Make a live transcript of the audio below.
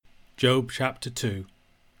Job chapter 2.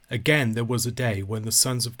 Again there was a day when the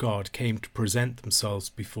sons of God came to present themselves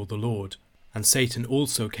before the Lord, and Satan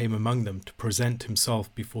also came among them to present himself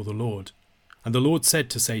before the Lord. And the Lord said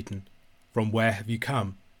to Satan, "From where have you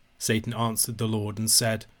come?" Satan answered the Lord and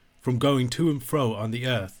said, "From going to and fro on the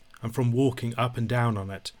earth, and from walking up and down on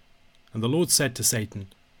it." And the Lord said to Satan,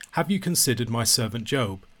 "Have you considered my servant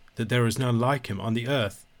Job, that there is none like him on the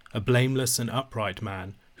earth, a blameless and upright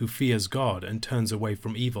man, who fears God and turns away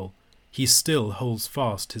from evil? He still holds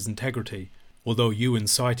fast his integrity, although you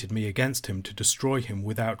incited me against him to destroy him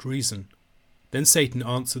without reason." Then Satan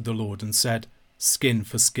answered the Lord and said, "Skin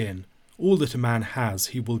for skin. All that a man has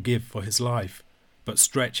he will give for his life. But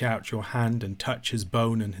stretch out your hand and touch his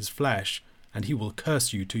bone and his flesh, and he will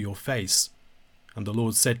curse you to your face." And the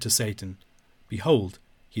Lord said to Satan, "Behold,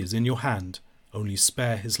 he is in your hand, only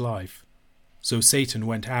spare his life." So Satan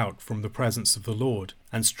went out from the presence of the Lord,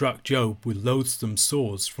 and struck Job with loathsome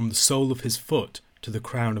sores from the sole of his foot to the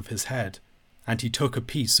crown of his head. And he took a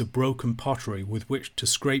piece of broken pottery with which to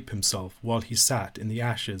scrape himself while he sat in the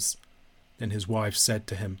ashes. Then his wife said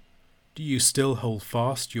to him, "Do you still hold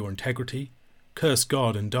fast your integrity? Curse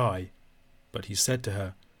God and die." But he said to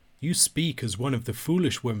her, "You speak as one of the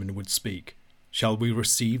foolish women would speak. Shall we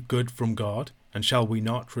receive good from God, and shall we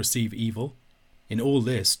not receive evil?" In all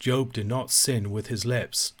this Job did not sin with his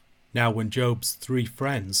lips. Now when Job's 3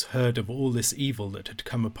 friends heard of all this evil that had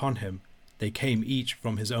come upon him, they came each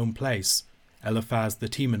from his own place, Eliphaz the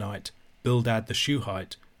Temanite, Bildad the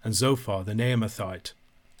Shuhite, and Zophar the Naamathite.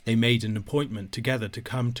 They made an appointment together to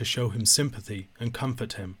come to show him sympathy and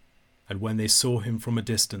comfort him. And when they saw him from a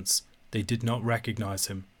distance, they did not recognize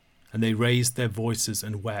him. And they raised their voices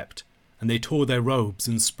and wept, and they tore their robes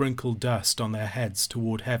and sprinkled dust on their heads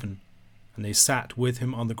toward heaven. And they sat with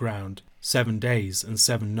him on the ground 7 days and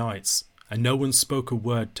 7 nights, and no one spoke a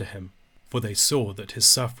word to him, for they saw that his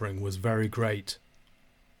suffering was very great.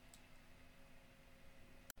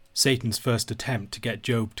 Satan's first attempt to get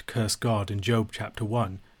Job to curse God in Job chapter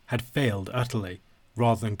 1 had failed utterly.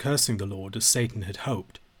 Rather than cursing the Lord as Satan had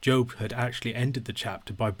hoped, Job had actually ended the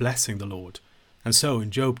chapter by blessing the Lord. And so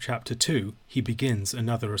in Job chapter 2 he begins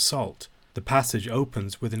another assault. The passage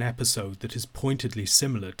opens with an episode that is pointedly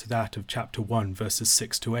similar to that of chapter 1 verses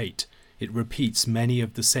 6 to 8. It repeats many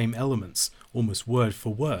of the same elements, almost word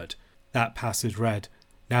for word. That passage read,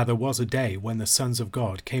 "Now there was a day when the sons of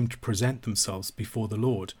God came to present themselves before the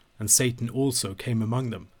Lord, and Satan also came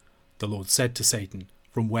among them. The Lord said to Satan,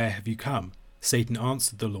 'From where have you come?' Satan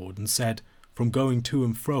answered the Lord and said, 'From going to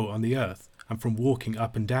and fro on the earth, and from walking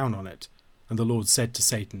up and down on it.' And the Lord said to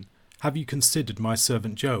Satan, 'Have you considered my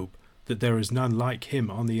servant Job, that there is none like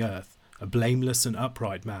him on the earth, a blameless and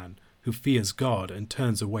upright man, who fears God and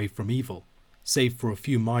turns away from evil?'" Save for a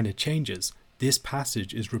few minor changes, this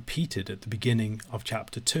passage is repeated at the beginning of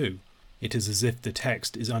chapter 2. It is as if the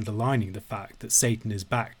text is underlining the fact that Satan is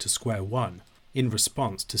back to square one. In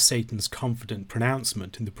response to Satan's confident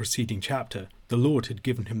pronouncement in the preceding chapter, the Lord had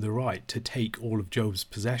given him the right to take all of Job's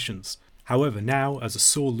possessions. However, now, as a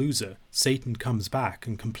sore loser, Satan comes back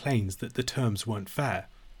and complains that the terms weren't fair.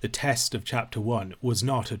 The test of chapter 1 was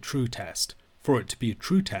not a true test. For it to be a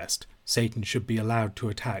true test, Satan should be allowed to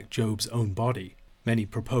attack Job's own body. Many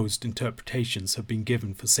proposed interpretations have been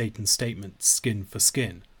given for Satan's statement, "skin for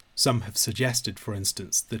skin." Some have suggested, for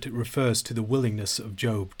instance, that it refers to the willingness of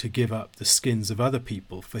Job to give up the skins of other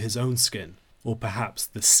people for his own skin, or perhaps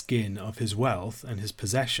the skin of his wealth and his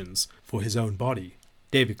possessions for his own body.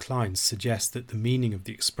 David Klein suggests that the meaning of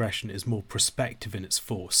the expression is more prospective in its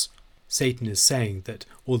force. Satan is saying that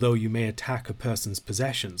although you may attack a person's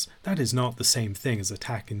possessions, that is not the same thing as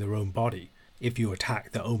attacking their own body. If you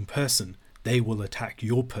attack their own person, they will attack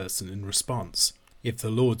your person in response. If the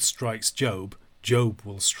Lord strikes Job, Job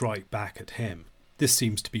will strike back at him. This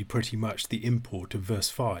seems to be pretty much the import of verse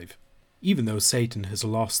 5. Even though Satan has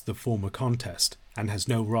lost the former contest and has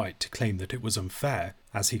no right to claim that it was unfair,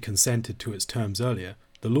 as he consented to its terms earlier,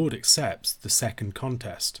 the Lord accepts the second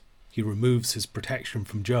contest. He removes his protection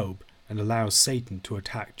from Job and allows Satan to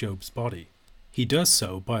attack Job's body. He does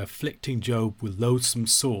so by afflicting Job with loathsome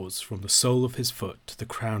sores from the sole of his foot to the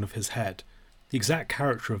crown of his head. The exact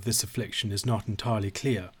character of this affliction is not entirely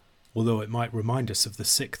clear, although it might remind us of the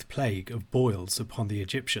 6th plague of boils upon the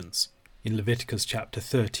Egyptians. In Leviticus chapter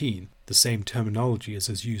 13, the same terminology as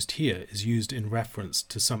is used here is used in reference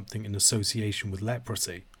to something in association with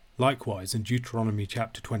leprosy. Likewise, in Deuteronomy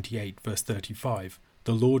chapter 28, verse 35,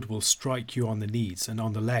 "The Lord will strike you on the knees and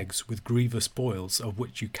on the legs with grievous boils of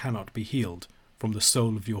which you cannot be healed, from the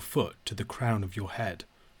sole of your foot to the crown of your head."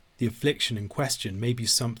 The affliction in question may be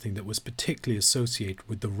something that was particularly associated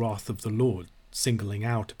with the wrath of the Lord, singling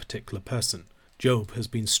out a particular person. Job has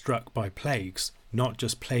been struck by plagues, not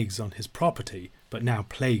just plagues on his property, but now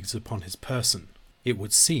plagues upon his person. It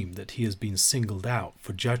would seem that he has been singled out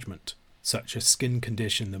for judgment. Such a skin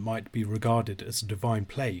condition that might be regarded as a divine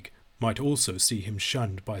plague might also see him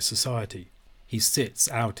shunned by society. He sits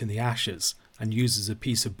out in the ashes and uses a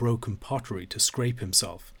piece of broken pottery to scrape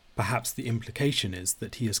himself. Perhaps the implication is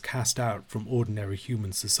that he is cast out from ordinary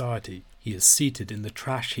human society. He is seated in the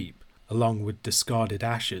trash heap, along with discarded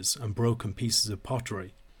ashes and broken pieces of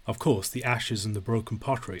pottery. Of course, the ashes and the broken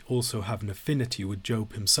pottery also have an affinity with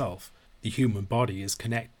Job himself. The human body is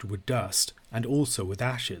connected with dust and also with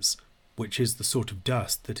ashes, which is the sort of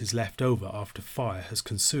dust that is left over after fire has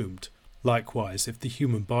consumed. Likewise, if the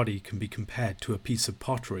human body can be compared to a piece of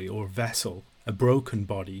pottery or a vessel, a broken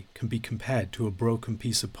body can be compared to a broken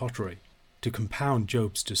piece of pottery. To compound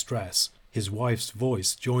Job's distress, his wife's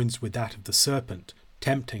voice joins with that of the serpent,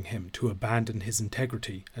 tempting him to abandon his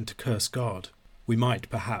integrity and to curse God. We might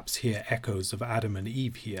perhaps hear echoes of Adam and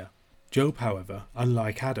Eve here. Job, however,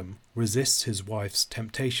 unlike Adam, resists his wife's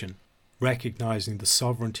temptation. Recognizing the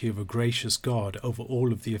sovereignty of a gracious God over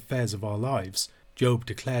all of the affairs of our lives, Job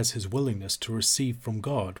declares his willingness to receive from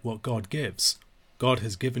God what God gives. God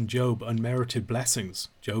has given Job unmerited blessings.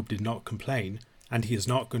 Job did not complain, and he is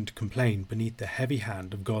not going to complain beneath the heavy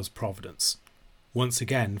hand of God's providence. Once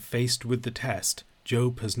again, faced with the test,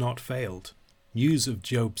 Job has not failed. News of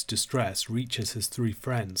Job's distress reaches his three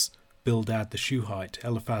friends, Bildad the Shuhite,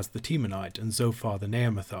 Eliphaz the Temanite, and Zophar the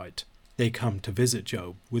Naamathite. They come to visit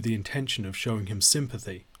Job with the intention of showing him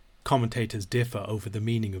sympathy. Commentators differ over the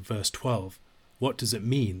meaning of verse 12. What does it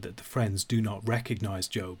mean that the friends do not recognize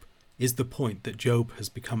Job? Is the point that Job has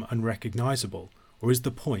become unrecognizable, or is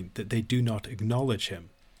the point that they do not acknowledge him?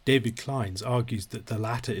 David Kleins argues that the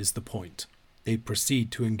latter is the point. They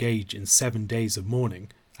proceed to engage in 7 days of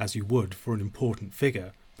mourning, as you would for an important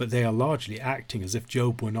figure, but they are largely acting as if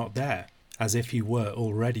Job were not there, as if he were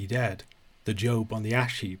already dead. The Job on the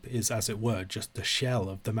ash heap is, as it were, just the shell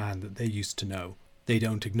of the man that they used to know. They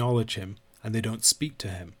don't acknowledge him, and they don't speak to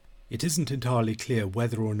him. It isn't entirely clear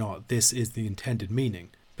whether or not this is the intended meaning,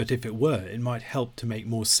 but if it were, it might help to make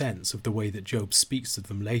more sense of the way that Job speaks of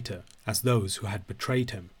them later, as those who had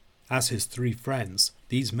betrayed him. As his three friends,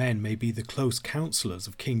 these men may be the close counsellors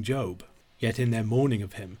of King Job, yet in their mourning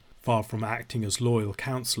of him, far from acting as loyal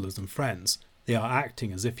counsellors and friends, they are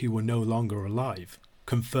acting as if he were no longer alive,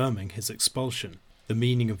 confirming his expulsion. The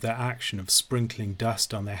meaning of their action of sprinkling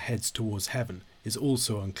dust on their heads towards heaven is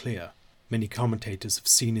also unclear. Many commentators have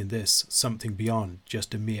seen in this something beyond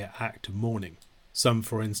just a mere act of mourning. Some,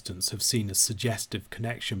 for instance, have seen a suggestive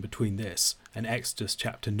connection between this and Exodus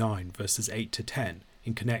chapter 9 verses 8 to 10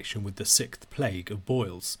 in connection with the 6th plague of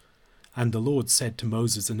boils. And the Lord said to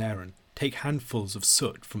Moses and Aaron, "Take handfuls of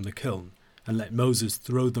soot from the kiln, and let Moses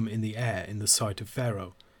throw them in the air in the sight of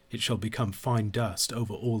Pharaoh. It shall become fine dust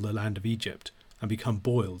over all the land of Egypt, and become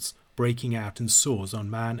boils, breaking out in sores on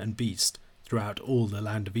man and beast throughout all the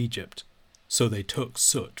land of Egypt." So they took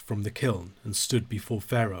soot from the kiln and stood before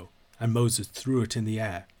Pharaoh, and Moses threw it in the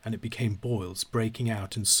air, and it became boils breaking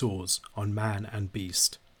out in sores on man and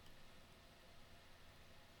beast.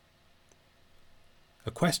 A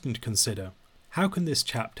question to consider: how can this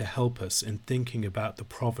chapter help us in thinking about the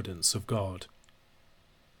providence of God?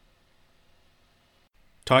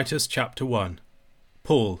 Titus chapter 1.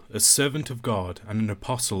 Paul, a servant of God and an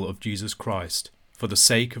apostle of Jesus Christ, for the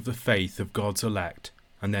sake of the faith of God's elect,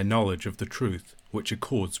 and their knowledge of the truth, which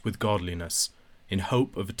accords with godliness, in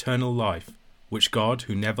hope of eternal life, which God,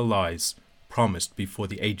 who never lies, promised before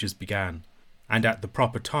the ages began, and at the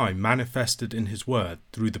proper time manifested in his word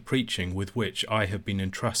through the preaching with which I have been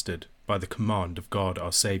entrusted by the command of God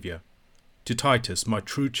our Saviour. To Titus, my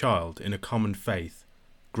true child in a common faith,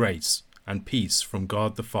 grace and peace from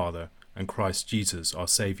God the Father and Christ Jesus our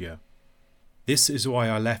Saviour. This is why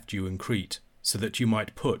I left you in Crete, so that you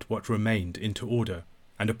might put what remained into order,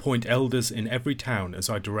 and appoint elders in every town as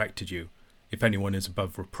I directed you. If anyone is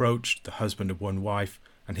above reproach, the husband of one wife,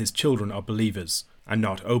 and his children are believers, and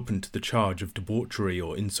not open to the charge of debauchery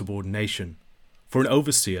or insubordination. For an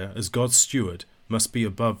overseer, as God's steward, must be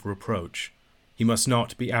above reproach. He must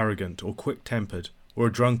not be arrogant or quick-tempered, or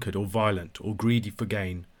a drunkard or violent, or greedy for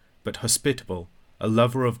gain, but hospitable, a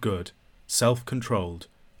lover of good, self-controlled,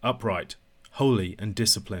 upright, holy and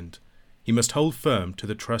disciplined. He must hold firm to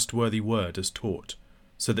the trustworthy word as taught,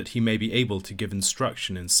 so that he may be able to give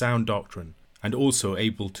instruction in sound doctrine, and also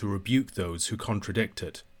able to rebuke those who contradict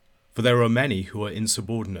it. For there are many who are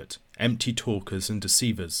insubordinate, empty talkers and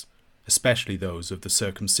deceivers, especially those of the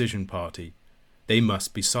circumcision party. They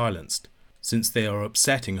must be silenced, since they are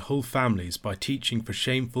upsetting whole families by teaching for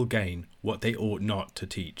shameful gain what they ought not to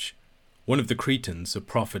teach. One of the Cretans, a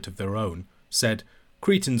prophet of their own, said,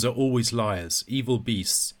 "Cretans are always liars, evil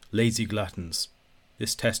beasts, lazy gluttons."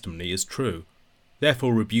 This testimony is true.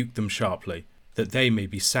 Therefore rebuke them sharply, that they may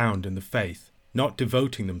be sound in the faith, not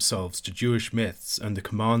devoting themselves to Jewish myths and the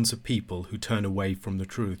commands of people who turn away from the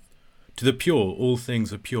truth. To the pure all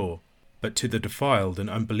things are pure, but to the defiled and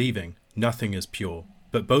unbelieving nothing is pure,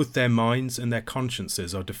 but both their minds and their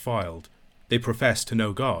consciences are defiled. They profess to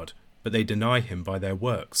know God, but they deny him by their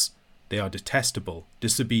works. They are detestable,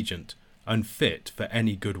 disobedient, unfit for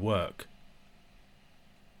any good work.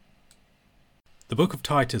 The book of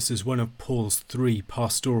Titus is one of Paul's 3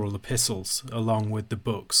 pastoral epistles, along with the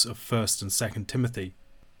books of 1st and 2nd Timothy.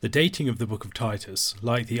 The dating of the book of Titus,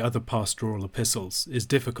 like the other pastoral epistles, is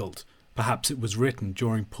difficult. Perhaps it was written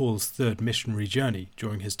during Paul's 3rd missionary journey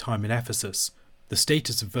during his time in Ephesus. The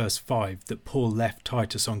status of verse 5 that Paul left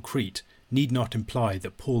Titus on Crete need not imply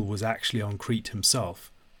that Paul was actually on Crete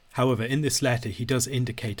himself. However, in this letter he does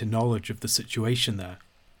indicate a knowledge of the situation there.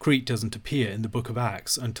 Crete doesn't appear in the book of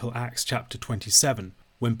Acts until Acts chapter 27,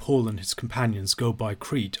 when Paul and his companions go by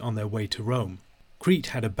Crete on their way to Rome. Crete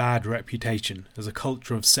had a bad reputation as a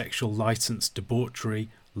culture of sexual license, debauchery,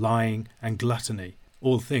 lying, and gluttony,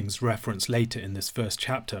 all things referenced later in this first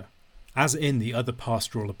chapter. As in the other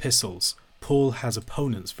pastoral epistles, Paul has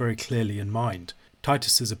opponents very clearly in mind.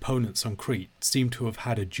 Titus's opponents on Crete seem to have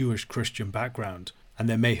had a Jewish Christian background, and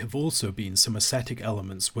there may have also been some ascetic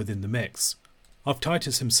elements within the mix. Of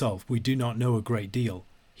Titus himself we do not know a great deal.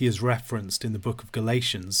 He is referenced in the book of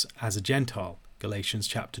Galatians as a Gentile, Galatians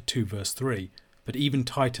chapter 2 verse 3, but even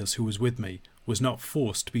Titus, who was with me, was not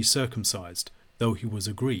forced to be circumcised, though he was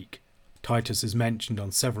a Greek. Titus is mentioned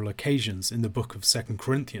on several occasions in the book of 2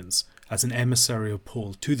 Corinthians as an emissary of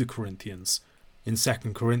Paul to the Corinthians. In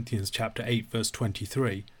 2 Corinthians chapter 8 verse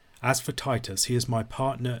 23, "As for Titus, he is my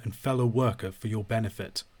partner and fellow worker for your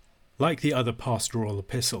benefit." Like the other pastoral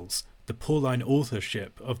epistles, the Pauline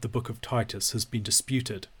authorship of the book of Titus has been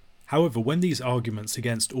disputed. However, when these arguments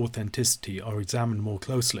against authenticity are examined more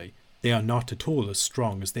closely, they are not at all as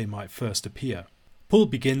strong as they might first appear. Paul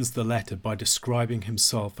begins the letter by describing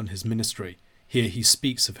himself and his ministry. Here he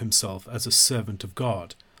speaks of himself as a servant of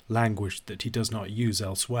God, language that he does not use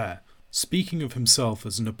elsewhere. Speaking of himself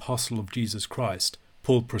as an apostle of Jesus Christ,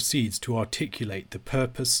 Paul proceeds to articulate the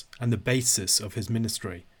purpose and the basis of his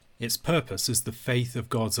ministry. Its purpose is the faith of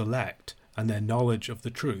God's elect and their knowledge of the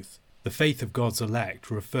truth. The faith of God's elect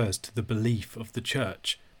refers to the belief of the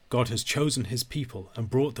church. God has chosen his people and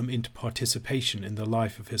brought them into participation in the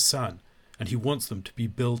life of his Son, and he wants them to be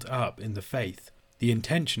built up in the faith. The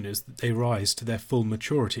intention is that they rise to their full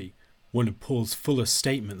maturity. One of Paul's fullest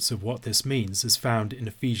statements of what this means is found in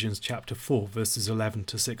Ephesians chapter 4 verses 11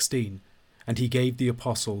 to 16. "And he gave the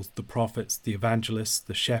apostles, the prophets, the evangelists,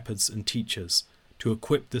 the shepherds and teachers, to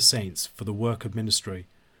equip the saints for the work of ministry,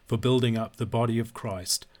 for building up the body of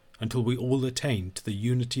Christ, until we all attain to the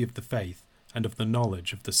unity of the faith and of the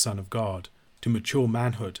knowledge of the Son of God, to mature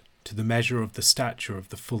manhood, to the measure of the stature of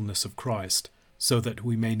the fullness of Christ, so that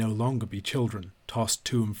we may no longer be children, tossed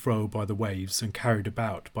to and fro by the waves and carried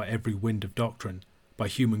about by every wind of doctrine, by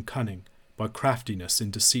human cunning, by craftiness in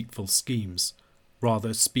deceitful schemes.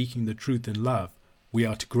 Rather, speaking the truth in love, we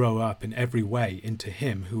are to grow up in every way into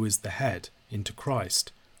him who is the head, into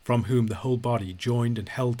Christ, from whom the whole body, joined and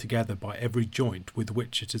held together by every joint with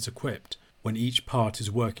which it is equipped, when each part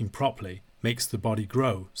is working properly, makes the body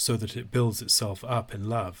grow so that it builds itself up in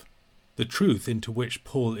love." The truth into which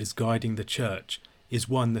Paul is guiding the church is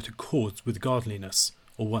one that accords with godliness,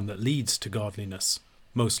 or one that leads to godliness,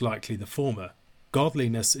 most likely the former.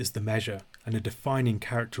 Godliness is the measure and a defining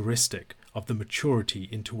characteristic of the maturity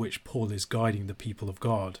into which Paul is guiding the people of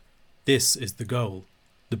God. This is the goal.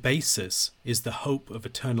 The basis is the hope of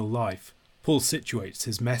eternal life. Paul situates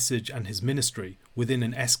his message and his ministry within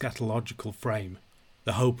an eschatological frame.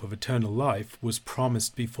 The hope of eternal life was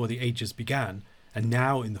promised before the ages began, and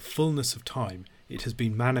now in the fullness of time it has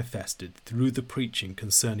been manifested through the preaching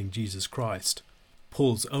concerning Jesus Christ.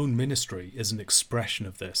 Paul's own ministry is an expression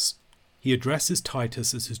of this. He addresses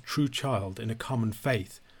Titus as his true child in a common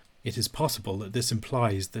faith. It is possible that this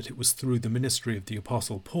implies that it was through the ministry of the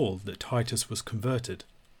Apostle Paul that Titus was converted.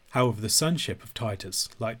 However, the sonship of Titus,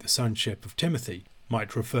 like the sonship of Timothy,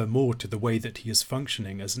 might refer more to the way that he is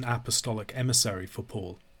functioning as an apostolic emissary for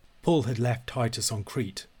Paul. Paul had left Titus on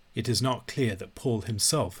Crete. It is not clear that Paul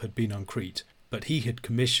himself had been on Crete, but he had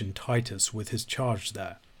commissioned Titus with his charge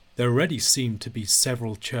there. There already seemed to be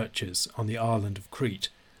several churches on the island of Crete,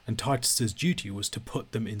 and Titus's duty was to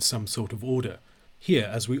put them in some sort of order. Here,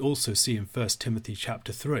 as we also see in 1 Timothy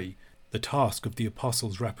chapter 3, the task of the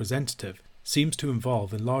apostle's representative seems to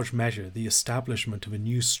involve in large measure the establishment of a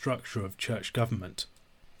new structure of church government.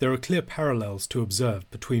 There are clear parallels to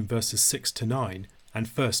observe between verses 6 to 9 and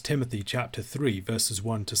 1 Timothy chapter 3 verses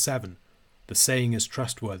 1 to 7. The saying is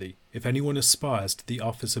trustworthy: if anyone aspires to the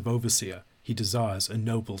office of overseer, he desires a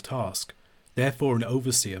noble task. Therefore an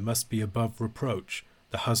overseer must be above reproach,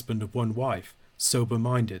 the husband of one wife,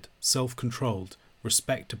 sober-minded, self-controlled,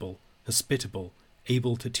 respectable, hospitable,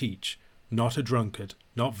 able to teach, not a drunkard,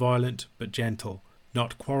 not violent, but gentle,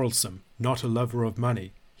 not quarrelsome, not a lover of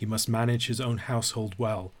money. He must manage his own household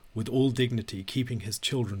well, with all dignity, keeping his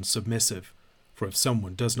children submissive. For if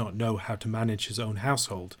someone does not know how to manage his own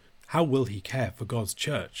household, how will he care for God's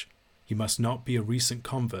church? He must not be a recent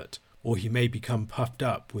convert, or he may become puffed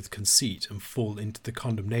up with conceit and fall into the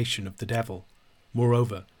condemnation of the devil.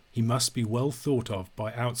 Moreover, he must be well thought of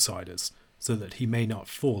by outsiders, so that he may not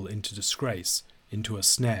fall into disgrace, into a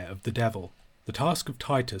snare of the devil. The task of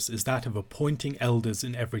Titus is that of appointing elders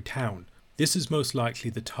in every town. This is most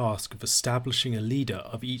likely the task of establishing a leader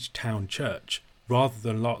of each town church, rather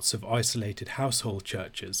than lots of isolated household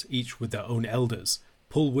churches, each with their own elders.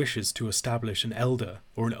 Paul wishes to establish an elder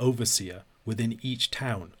or an overseer within each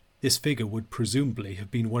town. This figure would presumably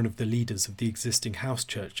have been one of the leaders of the existing house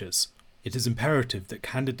churches. It is imperative that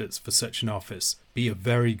candidates for such an office be of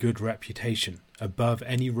very good reputation, above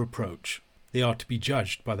any reproach. They are to be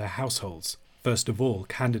judged by their households. First of all,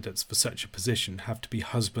 candidates for such a position have to be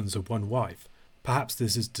husbands of one wife. Perhaps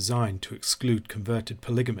this is designed to exclude converted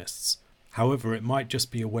polygamists. However, it might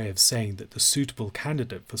just be a way of saying that the suitable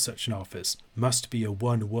candidate for such an office must be a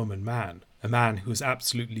one-woman man, a man who is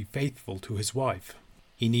absolutely faithful to his wife.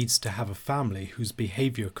 He needs to have a family whose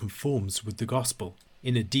behaviour conforms with the gospel.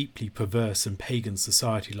 In a deeply perverse and pagan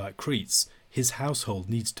society like Crete's, his household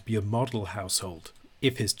needs to be a model household.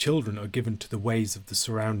 If his children are given to the ways of the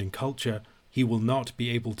surrounding culture, he will not be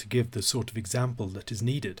able to give the sort of example that is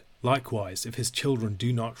needed. Likewise, if his children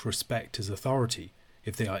do not respect his authority,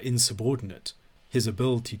 if they are insubordinate, his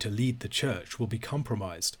ability to lead the church will be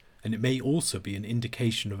compromised, and it may also be an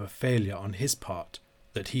indication of a failure on his part,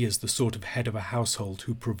 that he is the sort of head of a household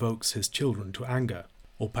who provokes his children to anger,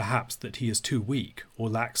 or perhaps that he is too weak or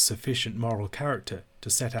lacks sufficient moral character to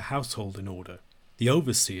set a household in order. The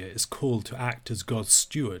overseer is called to act as God's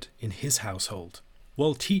steward in his household.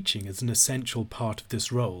 While teaching is an essential part of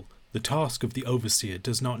this role, the task of the overseer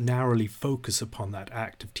does not narrowly focus upon that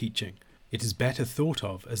act of teaching. It is better thought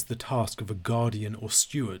of as the task of a guardian or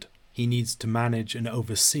steward. He needs to manage and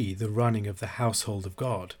oversee the running of the household of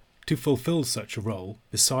God. To fulfill such a role,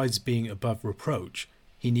 besides being above reproach,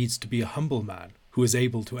 he needs to be a humble man who is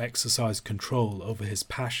able to exercise control over his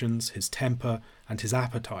passions, his temper, and his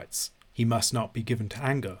appetites. He must not be given to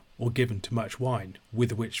anger or given to much wine,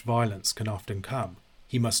 with which violence can often come.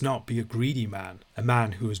 He must not be a greedy man, a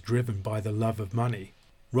man who is driven by the love of money.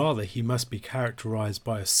 Rather, he must be characterized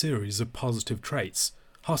by a series of positive traits.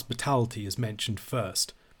 Hospitality is mentioned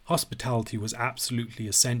first. Hospitality was absolutely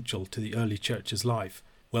essential to the early church's life.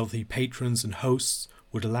 Wealthy patrons and hosts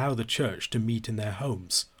would allow the church to meet in their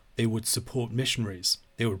homes. They would support missionaries.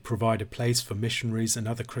 They would provide a place for missionaries and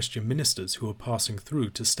other Christian ministers who are passing through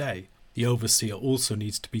to stay. The overseer also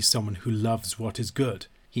needs to be someone who loves what is good.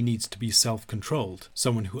 He needs to be self-controlled,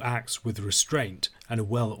 someone who acts with restraint and a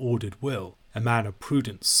well-ordered will, a man of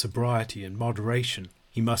prudence, sobriety, and moderation.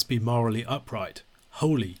 He must be morally upright,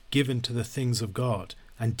 holy, given to the things of God,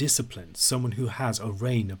 and disciplined, someone who has a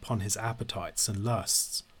rein upon his appetites and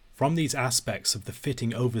lusts. From these aspects of the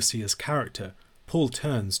fitting overseer's character, Paul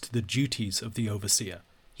turns to the duties of the overseer.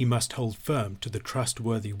 He must hold firm to the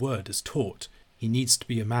trustworthy word as taught. He needs to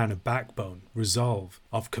be a man of backbone, resolve,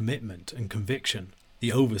 of commitment and conviction.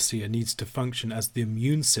 The overseer needs to function as the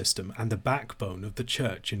immune system and the backbone of the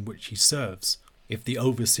church in which he serves. If the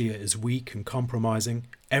overseer is weak and compromising,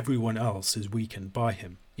 everyone else is weakened by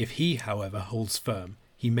him. If he, however, holds firm,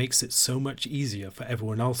 he makes it so much easier for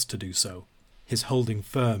everyone else to do so. His holding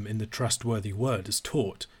firm in the trustworthy word as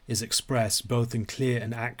taught is expressed both in clear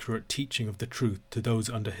and accurate teaching of the truth to those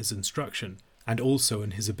under his instruction, and also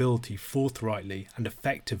in his ability forthrightly and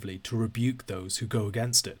effectively to rebuke those who go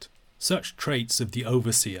against it. Such traits of the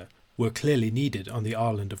overseer were clearly needed on the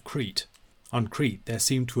island of Crete. On Crete there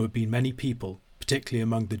seem to have been many people, particularly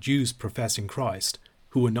among the Jews professing Christ,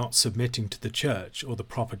 who were not submitting to the church or the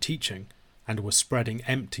proper teaching, and were spreading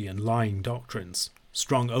empty and lying doctrines.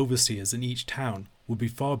 Strong overseers in each town would be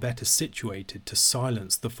far better situated to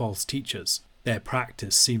silence the false teachers. Their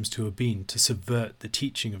practice seems to have been to subvert the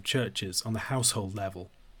teaching of churches on the household level.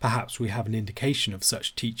 Perhaps we have an indication of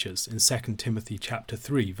such teachers in 2 Timothy chapter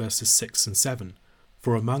 3 verses 6 and 7.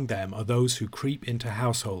 For among them are those who creep into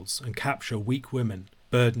households and capture weak women,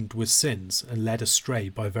 burdened with sins and led astray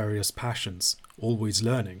by various passions, always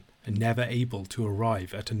learning and never able to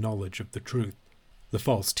arrive at a knowledge of the truth. The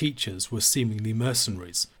false teachers were seemingly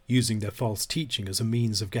mercenaries, using their false teaching as a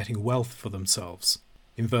means of getting wealth for themselves.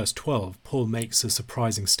 In verse 12, Paul makes a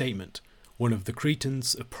surprising statement. One of the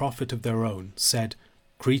Cretans, a prophet of their own, said,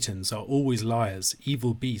 "Cretans are always liars,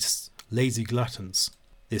 evil beasts, lazy gluttons."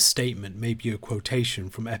 This statement may be a quotation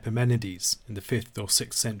from Epimenides in the 5th or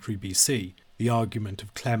 6th century BC, the argument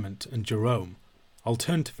of Clement and Jerome.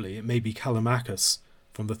 Alternatively, it may be Callimachus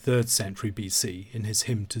from the 3rd century BC in his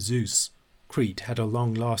hymn to Zeus. Crete had a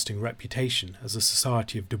long-lasting reputation as a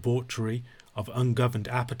society of debauchery, of ungoverned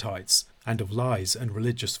appetites, and of lies and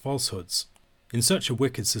religious falsehoods. In such a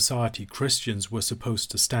wicked society, Christians were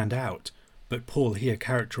supposed to stand out, but Paul here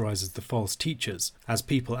characterizes the false teachers as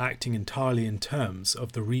people acting entirely in terms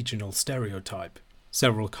of the regional stereotype.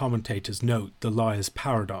 Several commentators note the liar's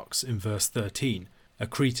paradox in verse 13. A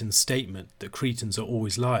Cretan statement that Cretans are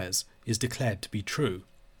always liars is declared to be true.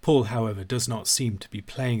 Paul, however, does not seem to be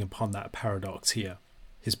playing upon that paradox here.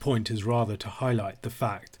 His point is rather to highlight the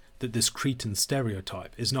fact that this Cretan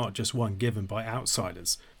stereotype is not just one given by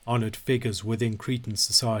outsiders. Honoured figures within Cretan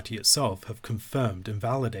society itself have confirmed and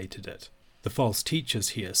validated it. The false teachers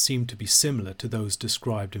here seem to be similar to those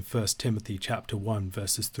described in 1 Timothy chapter 1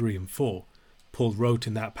 verses 3 and 4. Paul wrote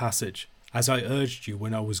in that passage, "As I urged you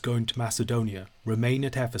when I was going to Macedonia, remain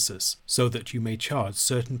at Ephesus, so that you may charge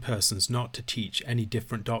certain persons not to teach any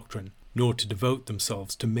different doctrine, nor to devote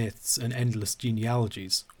themselves to myths and endless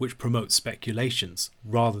genealogies, which promote speculations,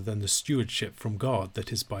 rather than the stewardship from God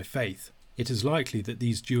that is by faith." It is likely that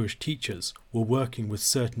these Jewish teachers were working with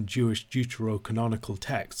certain Jewish deuterocanonical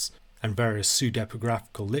texts and various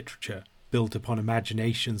pseudepigraphical literature built upon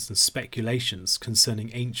imaginations and speculations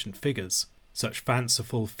concerning ancient figures. Such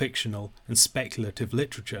fanciful, fictional, and speculative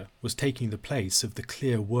literature was taking the place of the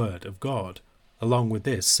clear word of God. Along with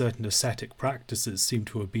this, certain ascetic practices seem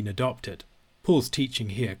to have been adopted. Paul's teaching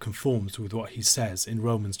here conforms with what he says in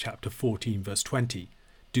Romans chapter 14 verse 20.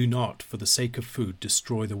 "Do not, for the sake of food,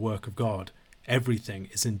 destroy the work of God. Everything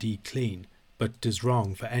is indeed clean, but it is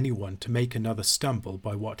wrong for anyone to make another stumble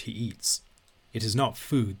by what he eats." It is not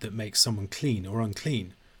food that makes someone clean or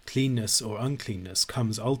unclean. Cleanness or uncleanness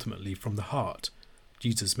comes ultimately from the heart.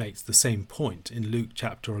 Jesus makes the same point in Luke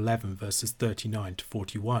chapter 11 verses 39 to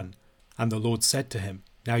 41. "And the Lord said to him,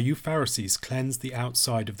 Now you Pharisees cleanse the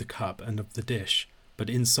outside of the cup and of the dish, but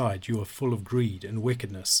inside you are full of greed and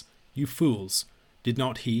wickedness. You fools, did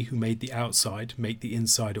not he who made the outside make the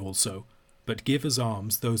inside also? But give as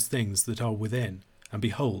alms those things that are within, and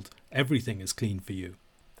behold, everything is clean for you."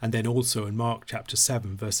 And then also in Mark chapter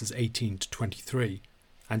 7 verses 18 to 23.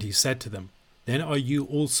 "And he said to them, Then are you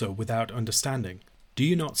also without understanding? Do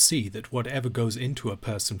you not see that whatever goes into a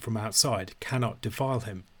person from outside cannot defile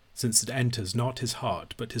him, since it enters not his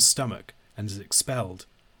heart but his stomach, and is expelled?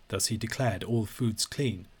 Thus he declared all foods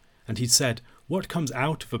clean. And he said, What comes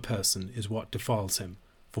out of a person is what defiles him.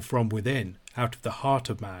 For from within, out of the heart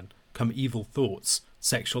of man, come evil thoughts,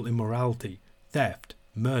 sexual immorality, theft,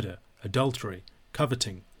 murder, adultery,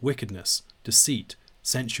 coveting, wickedness, deceit,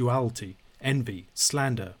 sensuality, envy,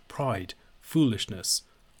 slander, pride, foolishness.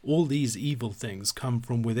 All these evil things come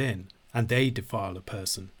from within, and they defile a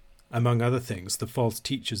person." Among other things, the false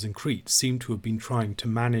teachers in Crete seem to have been trying to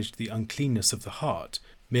manage the uncleanness of the heart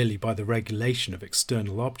merely by the regulation of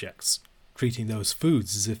external objects, treating those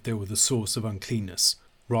foods as if they were the source of uncleanness,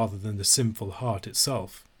 rather than the sinful heart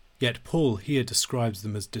itself. Yet Paul here describes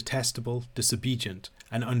them as detestable, disobedient,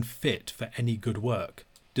 and unfit for any good work.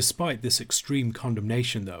 Despite this extreme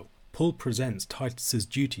condemnation, though, Paul presents Titus's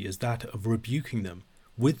duty as that of rebuking them,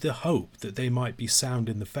 with the hope that they might be sound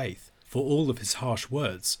in the faith. For all of his harsh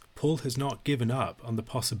words, Paul has not given up on the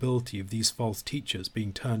possibility of these false teachers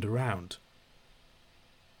being turned around.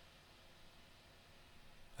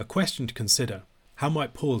 A question to consider: how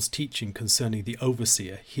might Paul's teaching concerning the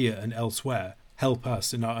overseer here and elsewhere help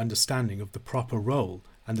us in our understanding of the proper role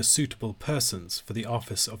and the suitable persons for the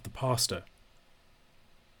office of the pastor?